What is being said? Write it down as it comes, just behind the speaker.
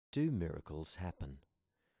Do miracles happen?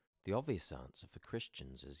 The obvious answer for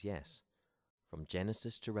Christians is yes. From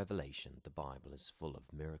Genesis to Revelation, the Bible is full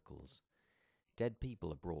of miracles. Dead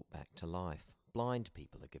people are brought back to life, blind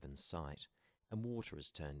people are given sight, and water is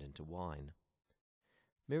turned into wine.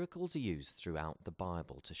 Miracles are used throughout the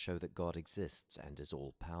Bible to show that God exists and is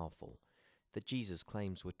all-powerful, that Jesus'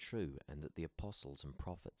 claims were true, and that the apostles and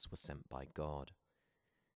prophets were sent by God.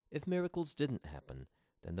 If miracles didn't happen,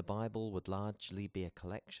 then the Bible would largely be a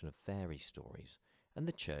collection of fairy stories, and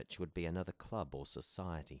the church would be another club or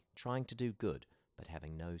society trying to do good but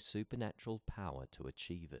having no supernatural power to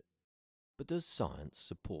achieve it. But does science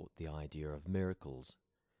support the idea of miracles?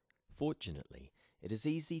 Fortunately, it is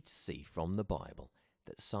easy to see from the Bible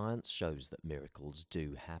that science shows that miracles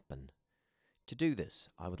do happen. To do this,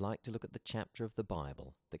 I would like to look at the chapter of the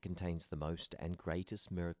Bible that contains the most and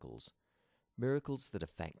greatest miracles, miracles that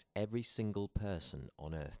affect every single person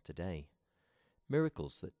on earth today.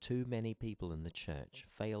 Miracles that too many people in the church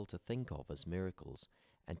fail to think of as miracles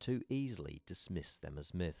and too easily dismiss them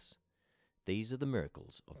as myths. These are the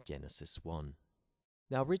miracles of Genesis 1.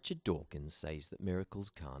 Now, Richard Dawkins says that miracles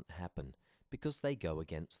can't happen because they go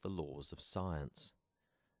against the laws of science.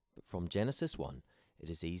 But from Genesis 1, it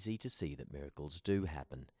is easy to see that miracles do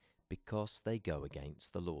happen because they go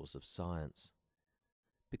against the laws of science.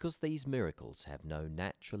 Because these miracles have no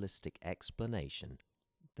naturalistic explanation,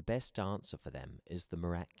 the best answer for them is the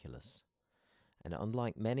miraculous. And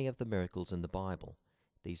unlike many of the miracles in the Bible,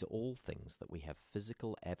 these are all things that we have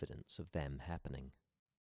physical evidence of them happening.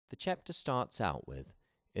 The chapter starts out with,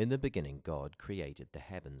 "In the beginning God created the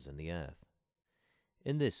heavens and the earth."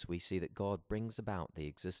 In this we see that God brings about the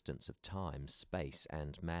existence of time, space,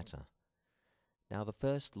 and matter. Now, the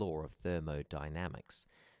first law of thermodynamics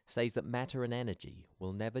says that matter and energy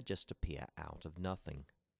will never just appear out of nothing.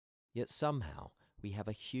 Yet somehow we have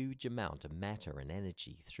a huge amount of matter and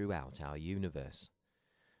energy throughout our universe.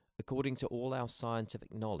 According to all our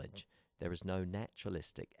scientific knowledge, there is no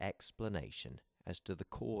naturalistic explanation as to the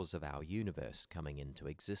cause of our universe coming into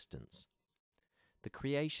existence. The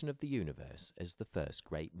creation of the universe is the first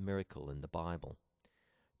great miracle in the Bible.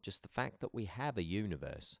 Just the fact that we have a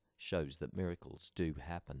universe shows that miracles do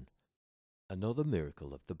happen. Another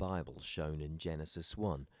miracle of the Bible shown in Genesis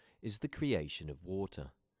 1 is the creation of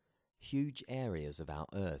water. Huge areas of our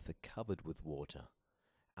earth are covered with water.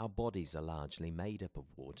 Our bodies are largely made up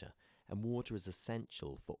of water, and water is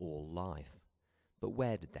essential for all life. But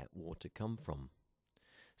where did that water come from?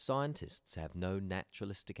 Scientists have no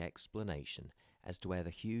naturalistic explanation as to where the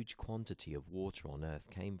huge quantity of water on earth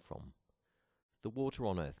came from. The water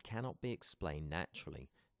on earth cannot be explained naturally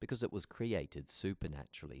because it was created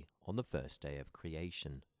supernaturally on the first day of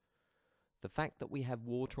creation. The fact that we have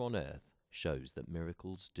water on earth shows that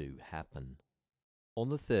miracles do happen. On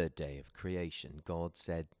the third day of creation, God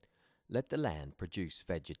said, "Let the land produce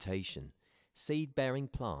vegetation, seed-bearing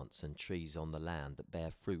plants and trees on the land that bear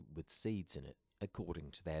fruit with seeds in it, according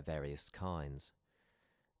to their various kinds."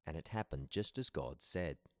 And it happened just as God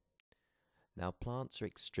said. Now, plants are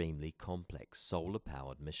extremely complex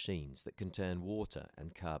solar-powered machines that can turn water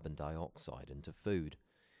and carbon dioxide into food.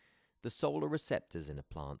 The solar receptors in a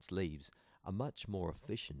plant's leaves are much more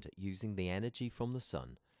efficient at using the energy from the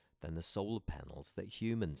sun than the solar panels that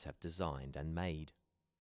humans have designed and made.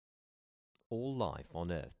 All life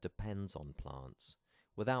on Earth depends on plants.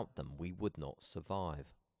 Without them, we would not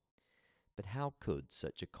survive. But how could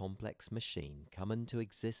such a complex machine come into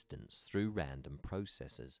existence through random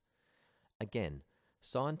processes? Again,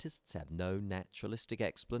 scientists have no naturalistic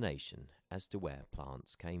explanation as to where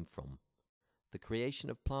plants came from. The creation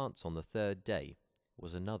of plants on the third day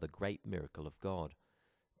was another great miracle of God.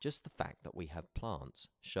 Just the fact that we have plants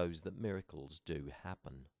shows that miracles do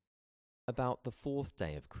happen. About the fourth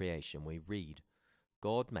day of creation we read,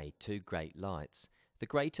 "God made two great lights, the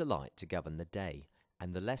greater light to govern the day,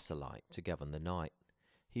 and the lesser light to govern the night.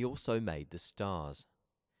 He also made the stars."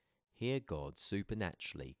 Here God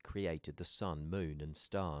supernaturally created the sun, moon, and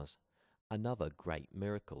stars, another great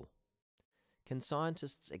miracle. Can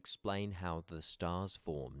scientists explain how the stars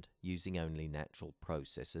formed using only natural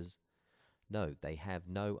processes? No, they have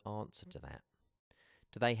no answer to that.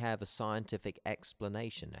 Do they have a scientific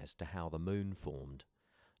explanation as to how the moon formed?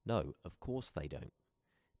 No, of course they don't.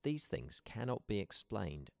 These things cannot be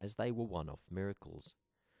explained as they were one-off miracles.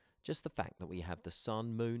 Just the fact that we have the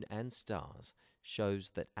sun, moon, and stars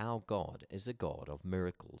shows that our God is a God of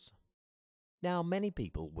miracles. Now, many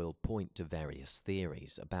people will point to various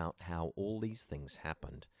theories about how all these things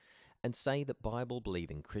happened and say that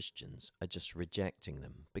Bible-believing Christians are just rejecting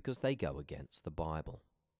them because they go against the Bible.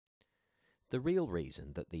 The real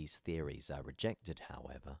reason that these theories are rejected,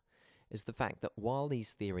 however, is the fact that while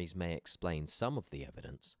these theories may explain some of the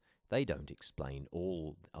evidence, they don't explain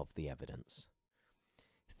all of the evidence.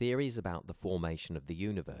 Theories about the formation of the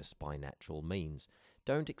universe by natural means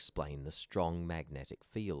don't explain the strong magnetic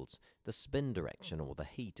fields, the spin direction or the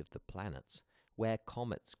heat of the planets, where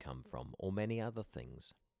comets come from, or many other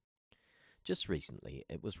things. Just recently,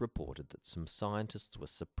 it was reported that some scientists were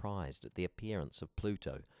surprised at the appearance of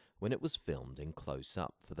Pluto when it was filmed in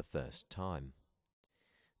close-up for the first time.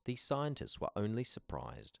 These scientists were only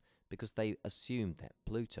surprised because they assumed that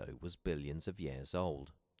Pluto was billions of years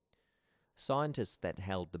old. Scientists that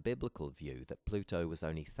held the biblical view that Pluto was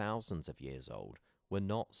only thousands of years old were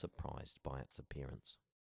not surprised by its appearance.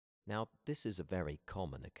 Now, this is a very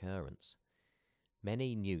common occurrence.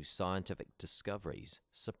 Many new scientific discoveries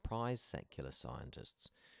surprise secular scientists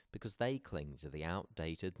because they cling to the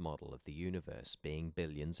outdated model of the universe being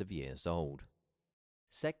billions of years old.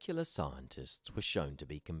 Secular scientists were shown to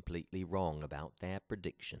be completely wrong about their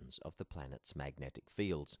predictions of the planet's magnetic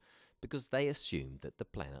fields because they assumed that the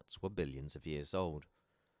planets were billions of years old,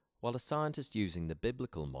 while a scientist using the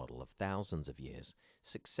biblical model of thousands of years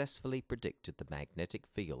successfully predicted the magnetic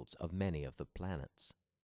fields of many of the planets.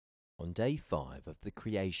 On day 5 of the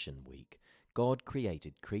creation week, God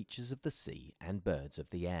created creatures of the sea and birds of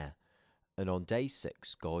the air, and on day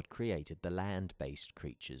 6 God created the land-based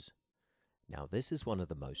creatures. Now this is one of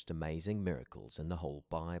the most amazing miracles in the whole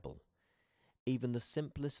Bible. Even the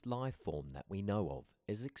simplest life form that we know of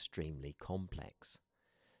is extremely complex.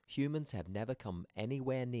 Humans have never come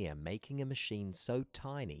anywhere near making a machine so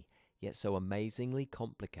tiny yet so amazingly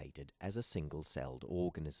complicated as a single-celled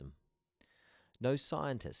organism. No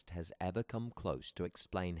scientist has ever come close to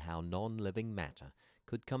explain how non-living matter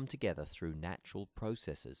could come together through natural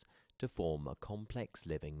processes to form a complex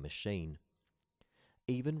living machine.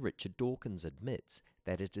 Even Richard Dawkins admits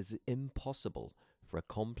that it is impossible for a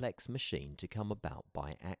complex machine to come about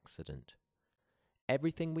by accident.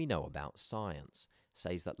 Everything we know about science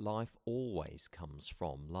says that life always comes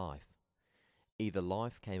from life. Either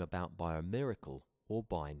life came about by a miracle or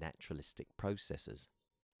by naturalistic processes.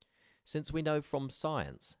 Since we know from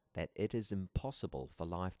science that it is impossible for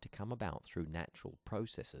life to come about through natural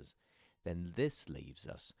processes, then this leaves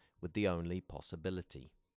us with the only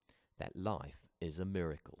possibility, that life is a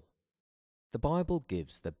miracle. The Bible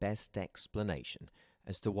gives the best explanation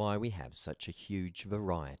as to why we have such a huge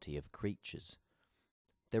variety of creatures.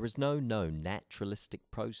 There is no known naturalistic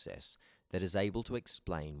process that is able to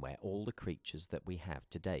explain where all the creatures that we have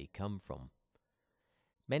today come from.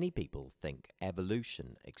 Many people think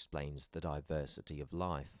evolution explains the diversity of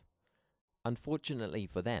life. Unfortunately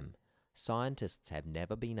for them, scientists have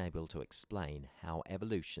never been able to explain how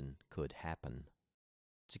evolution could happen.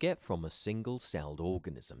 To get from a single-celled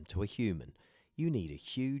organism to a human, you need a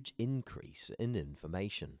huge increase in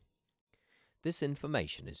information. This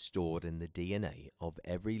information is stored in the DNA of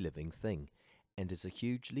every living thing and is a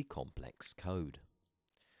hugely complex code.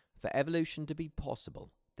 For evolution to be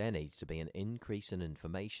possible, there needs to be an increase in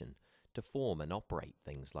information to form and operate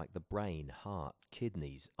things like the brain, heart,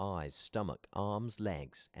 kidneys, eyes, stomach, arms,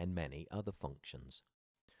 legs, and many other functions.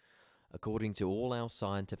 According to all our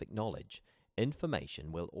scientific knowledge,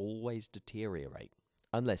 information will always deteriorate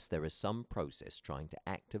unless there is some process trying to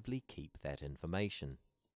actively keep that information.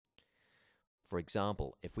 For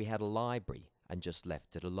example, if we had a library and just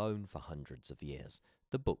left it alone for hundreds of years,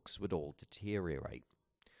 the books would all deteriorate.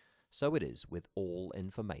 So it is with all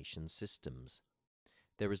information systems.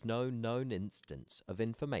 There is no known instance of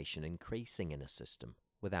information increasing in a system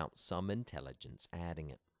without some intelligence adding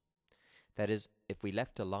it. That is, if we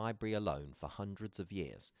left a library alone for hundreds of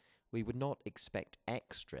years, we would not expect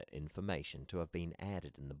extra information to have been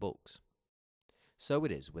added in the books. So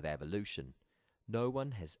it is with evolution. No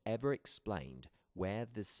one has ever explained where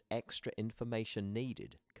this extra information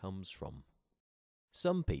needed comes from.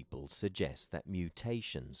 Some people suggest that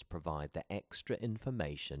mutations provide the extra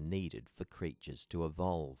information needed for creatures to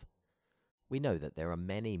evolve. We know that there are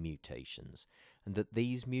many mutations, and that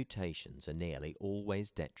these mutations are nearly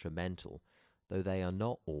always detrimental, though they are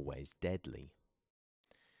not always deadly.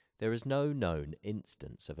 There is no known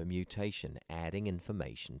instance of a mutation adding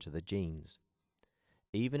information to the genes.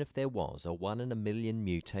 Even if there was a 1 in a million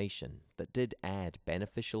mutation that did add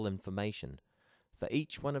beneficial information, for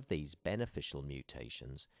each one of these beneficial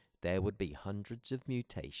mutations, there would be hundreds of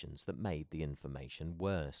mutations that made the information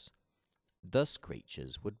worse. Thus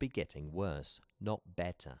creatures would be getting worse, not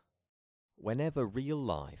better. Whenever real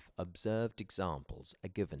life, observed examples are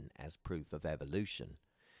given as proof of evolution,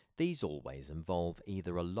 these always involve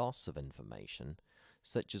either a loss of information,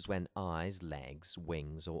 such as when eyes, legs,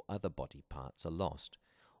 wings, or other body parts are lost,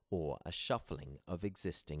 or a shuffling of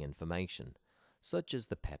existing information, such as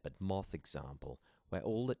the peppered moth example, where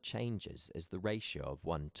all that changes is the ratio of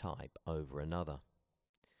one type over another.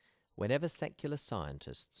 Whenever secular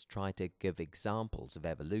scientists try to give examples of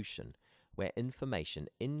evolution where information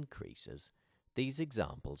increases, these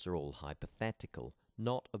examples are all hypothetical,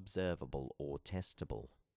 not observable or testable.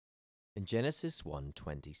 In Genesis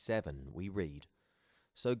 1:27 we read,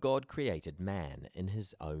 "So God created man in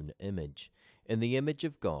his own image. In the image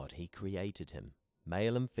of God he created him.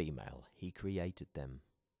 Male and female he created them."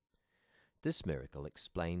 This miracle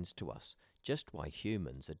explains to us just why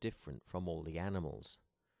humans are different from all the animals.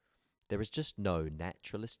 There is just no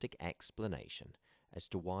naturalistic explanation as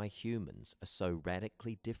to why humans are so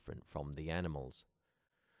radically different from the animals.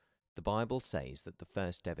 The Bible says that the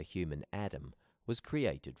first ever human Adam was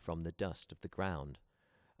created from the dust of the ground,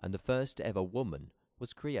 and the first ever woman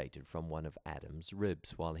was created from one of Adam's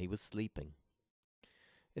ribs while he was sleeping.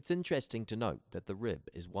 It's interesting to note that the rib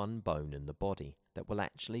is one bone in the body that will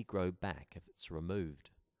actually grow back if it's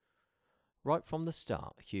removed. Right from the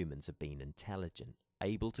start, humans have been intelligent,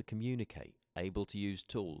 able to communicate, able to use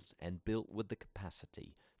tools, and built with the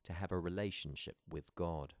capacity to have a relationship with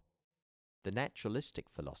God. The naturalistic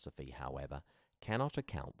philosophy, however, cannot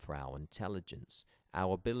account for our intelligence,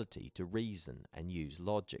 our ability to reason and use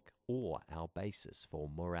logic, or our basis for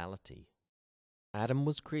morality. Adam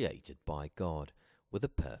was created by God with a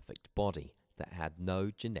perfect body that had no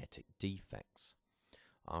genetic defects.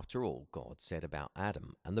 After all, God said about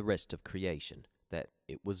Adam and the rest of creation that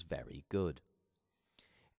it was very good.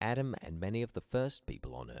 Adam and many of the first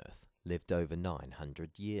people on earth lived over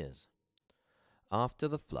 900 years. After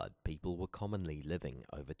the flood, people were commonly living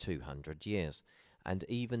over 200 years, and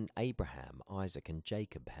even Abraham, Isaac, and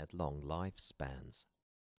Jacob had long lifespans.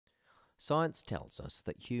 Science tells us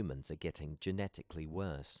that humans are getting genetically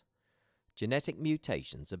worse. Genetic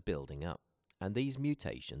mutations are building up, and these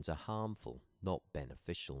mutations are harmful, not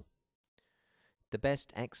beneficial. The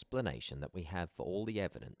best explanation that we have for all the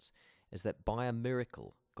evidence is that by a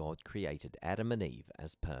miracle, God created Adam and Eve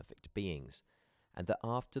as perfect beings, and that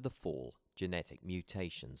after the fall, genetic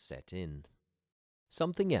mutations set in.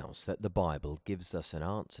 Something else that the Bible gives us an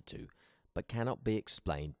answer to, but cannot be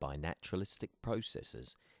explained by naturalistic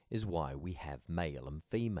processes, is why we have male and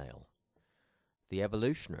female. The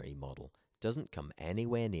evolutionary model doesn't come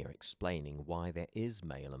anywhere near explaining why there is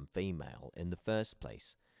male and female in the first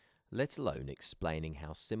place, let alone explaining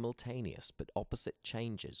how simultaneous but opposite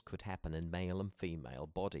changes could happen in male and female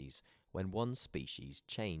bodies when one species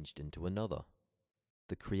changed into another.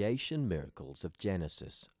 The creation miracles of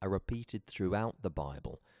Genesis are repeated throughout the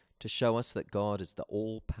Bible to show us that God is the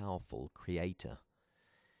all-powerful creator.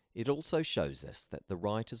 It also shows us that the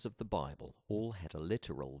writers of the Bible all had a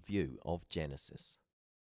literal view of Genesis.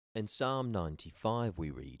 In Psalm 95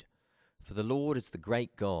 we read, "For the Lord is the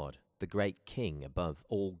great God, the great King above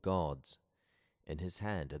all gods. In his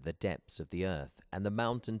hand are the depths of the earth, and the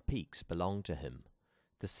mountain peaks belong to him.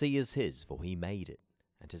 The sea is his, for he made it,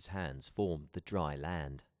 and his hands formed the dry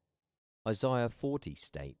land." Isaiah 40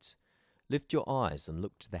 states, "Lift your eyes and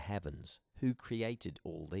look to the heavens. Who created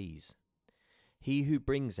all these? He who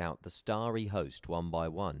brings out the starry host one by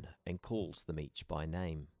one and calls them each by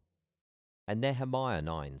name." And Nehemiah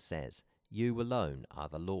 9 says, "You alone are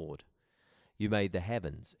the Lord. You made the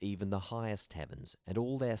heavens, even the highest heavens, and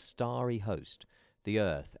all their starry host, the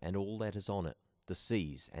earth and all that is on it, the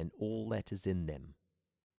seas and all that is in them."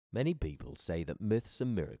 Many people say that myths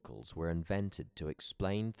and miracles were invented to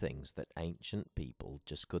explain things that ancient people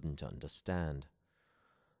just couldn't understand.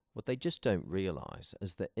 What they just don't realize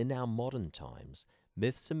is that in our modern times,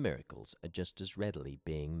 myths and miracles are just as readily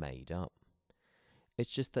being made up.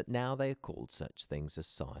 It's just that now they are called such things as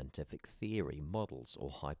scientific theory, models,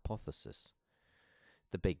 or hypothesis.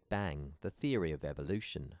 The Big Bang, the theory of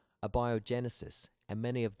evolution, abiogenesis, and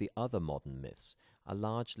many of the other modern myths are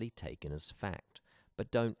largely taken as fact,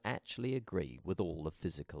 but don't actually agree with all the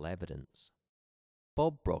physical evidence.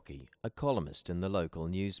 Bob Brocky, a columnist in the local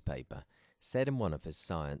newspaper, said in one of his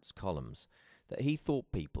science columns that he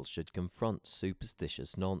thought people should confront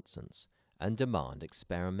superstitious nonsense and demand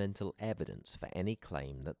experimental evidence for any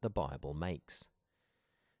claim that the Bible makes.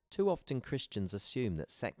 Too often Christians assume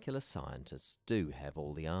that secular scientists do have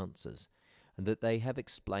all the answers, and that they have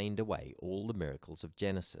explained away all the miracles of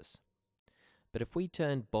Genesis. But if we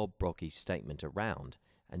turned Bob Brocky's statement around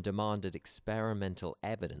and demanded experimental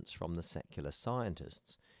evidence from the secular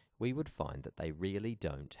scientists, we would find that they really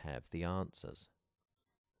don't have the answers.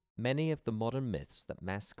 Many of the modern myths that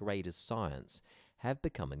masquerade as science have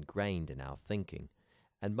become ingrained in our thinking,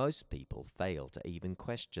 and most people fail to even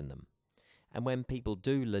question them. And when people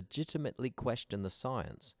do legitimately question the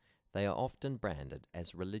science, they are often branded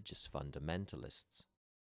as religious fundamentalists.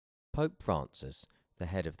 Pope Francis, the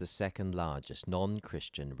head of the second largest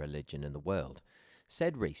non-Christian religion in the world,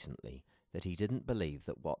 said recently that he didn't believe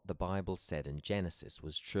that what the Bible said in Genesis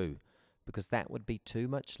was true, because that would be too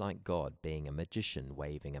much like God being a magician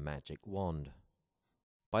waving a magic wand.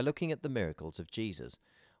 By looking at the miracles of Jesus,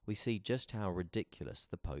 we see just how ridiculous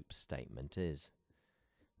the Pope's statement is.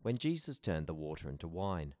 When Jesus turned the water into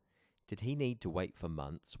wine, did he need to wait for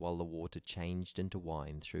months while the water changed into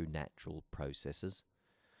wine through natural processes?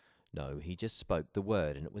 No, he just spoke the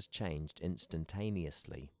word and it was changed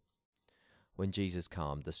instantaneously. When Jesus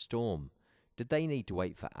calmed the storm, did they need to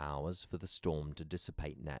wait for hours for the storm to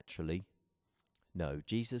dissipate naturally? No,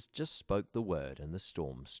 Jesus just spoke the word and the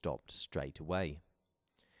storm stopped straight away.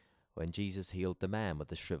 When Jesus healed the man with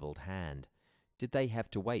the shriveled hand, did they have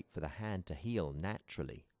to wait for the hand to heal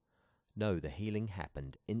naturally? No, the healing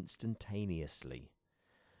happened instantaneously.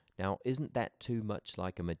 Now, isn't that too much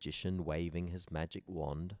like a magician waving his magic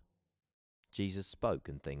wand? Jesus spoke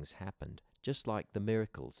and things happened, just like the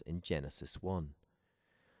miracles in Genesis 1.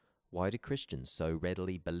 Why do Christians so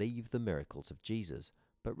readily believe the miracles of Jesus,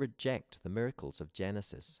 but reject the miracles of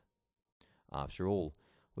Genesis? After all,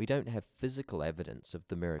 we don't have physical evidence of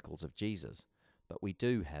the miracles of Jesus, but we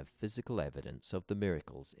do have physical evidence of the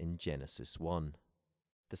miracles in Genesis 1.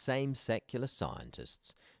 The same secular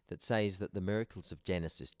scientists that says that the miracles of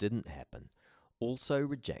Genesis didn't happen also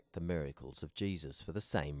reject the miracles of Jesus for the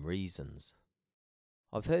same reasons.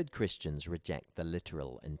 I've heard Christians reject the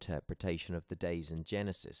literal interpretation of the days in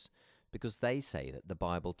Genesis because they say that the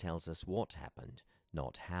Bible tells us what happened,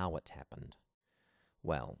 not how it happened.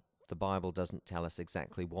 Well, the Bible doesn't tell us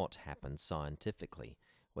exactly what happened scientifically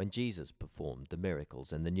when Jesus performed the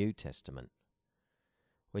miracles in the New Testament.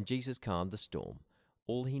 When Jesus calmed the storm,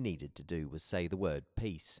 all he needed to do was say the word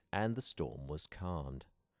peace, and the storm was calmed.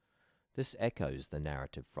 This echoes the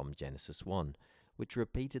narrative from Genesis 1, which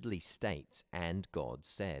repeatedly states, "and God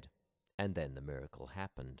said," and then the miracle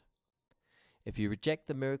happened. If you reject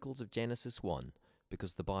the miracles of Genesis 1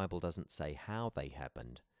 because the Bible doesn't say how they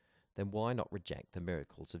happened, then why not reject the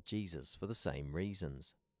miracles of Jesus for the same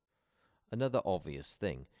reasons? Another obvious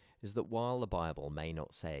thing is that while the Bible may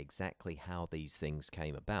not say exactly how these things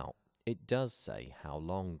came about, it does say how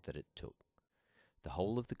long that it took. The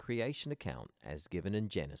whole of the creation account, as given in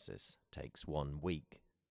Genesis, takes 1 week.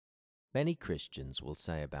 Many Christians will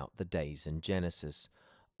say about the days in Genesis,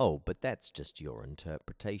 "Oh, but that's just your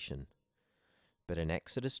interpretation." But in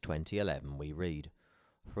Exodus 20:11 we read,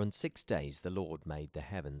 "For in 6 days the Lord made the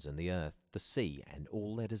heavens and the earth, the sea, and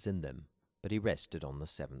all that is in them, but he rested on the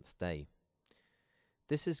 7th day."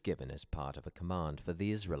 This is given as part of a command for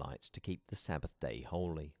the Israelites to keep the Sabbath day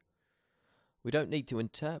holy. We don't need to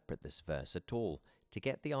interpret this verse at all to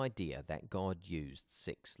get the idea that God used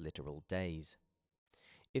 6 literal days.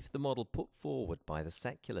 If the model put forward by the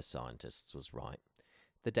secular scientists was right,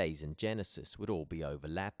 the days in Genesis would all be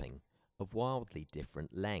overlapping, of wildly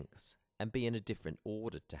different lengths, and be in a different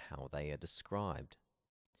order to how they are described.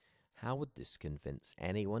 How would this convince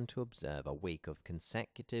anyone to observe a week of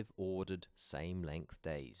consecutive, ordered, same-length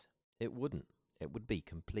days? It wouldn't. It would be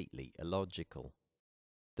completely illogical.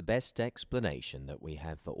 The best explanation that we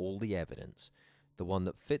have for all the evidence, the one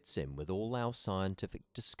that fits in with all our scientific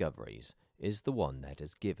discoveries, is the one that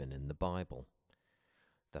is given in the Bible.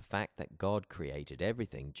 The fact that God created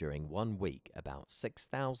everything during 1 week about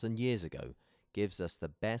 6,000 years ago gives us the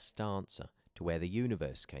best answer to where the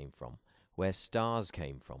universe came from, where stars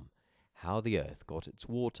came from, how the earth got its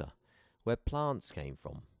water, where plants came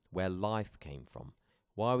from, where life came from,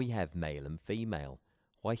 why we have male and female,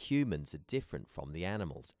 why humans are different from the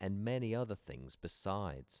animals, and many other things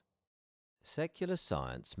besides. Secular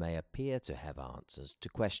science may appear to have answers to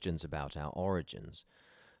questions about our origins,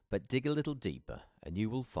 but dig a little deeper and you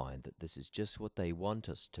will find that this is just what they want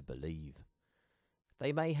us to believe.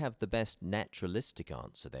 They may have the best naturalistic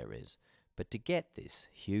answer there is, but to get this,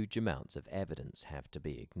 huge amounts of evidence have to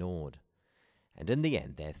be ignored. And in the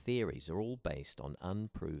end, their theories are all based on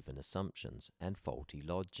unproven assumptions and faulty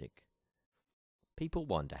logic. People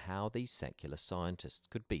wonder how these secular scientists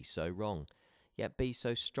could be so wrong, yet be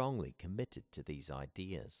so strongly committed to these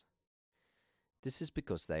ideas. This is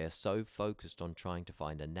because they are so focused on trying to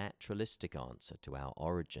find a naturalistic answer to our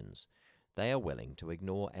origins, they are willing to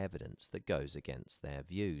ignore evidence that goes against their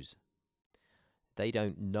views. They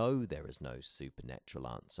don't know there is no supernatural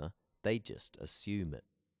answer, they just assume it.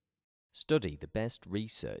 Study the best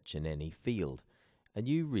research in any field, and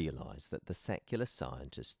you realize that the secular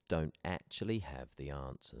scientists don't actually have the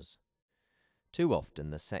answers. Too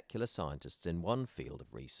often the secular scientists in one field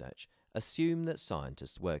of research assume that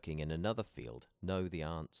scientists working in another field know the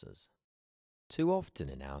answers. Too often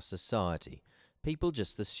in our society, people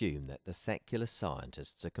just assume that the secular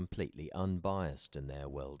scientists are completely unbiased in their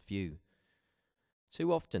worldview.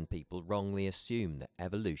 Too often people wrongly assume that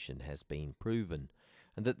evolution has been proven,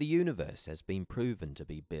 and that the universe has been proven to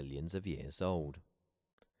be billions of years old.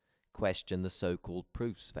 Question the so-called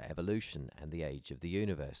proofs for evolution and the age of the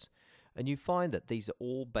universe, and you find that these are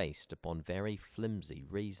all based upon very flimsy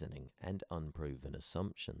reasoning and unproven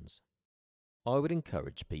assumptions. I would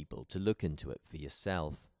encourage people to look into it for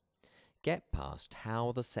yourself. Get past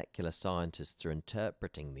how the secular scientists are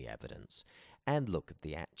interpreting the evidence and look at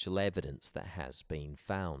the actual evidence that has been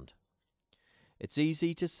found. It's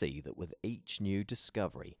easy to see that with each new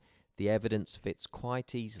discovery, the evidence fits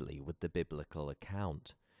quite easily with the biblical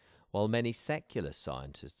account, while many secular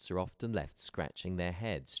scientists are often left scratching their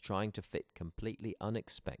heads trying to fit completely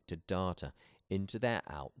unexpected data into their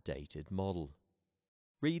outdated model.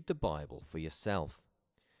 Read the Bible for yourself.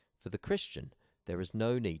 For the Christian, there is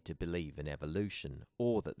no need to believe in evolution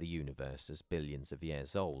or that the universe is billions of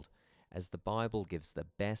years old, as the Bible gives the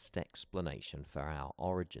best explanation for our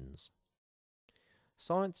origins.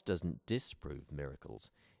 Science doesn't disprove miracles.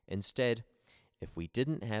 Instead, if we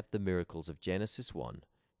didn't have the miracles of Genesis 1,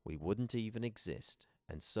 we wouldn't even exist,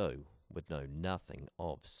 and so would know nothing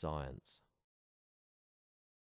of science.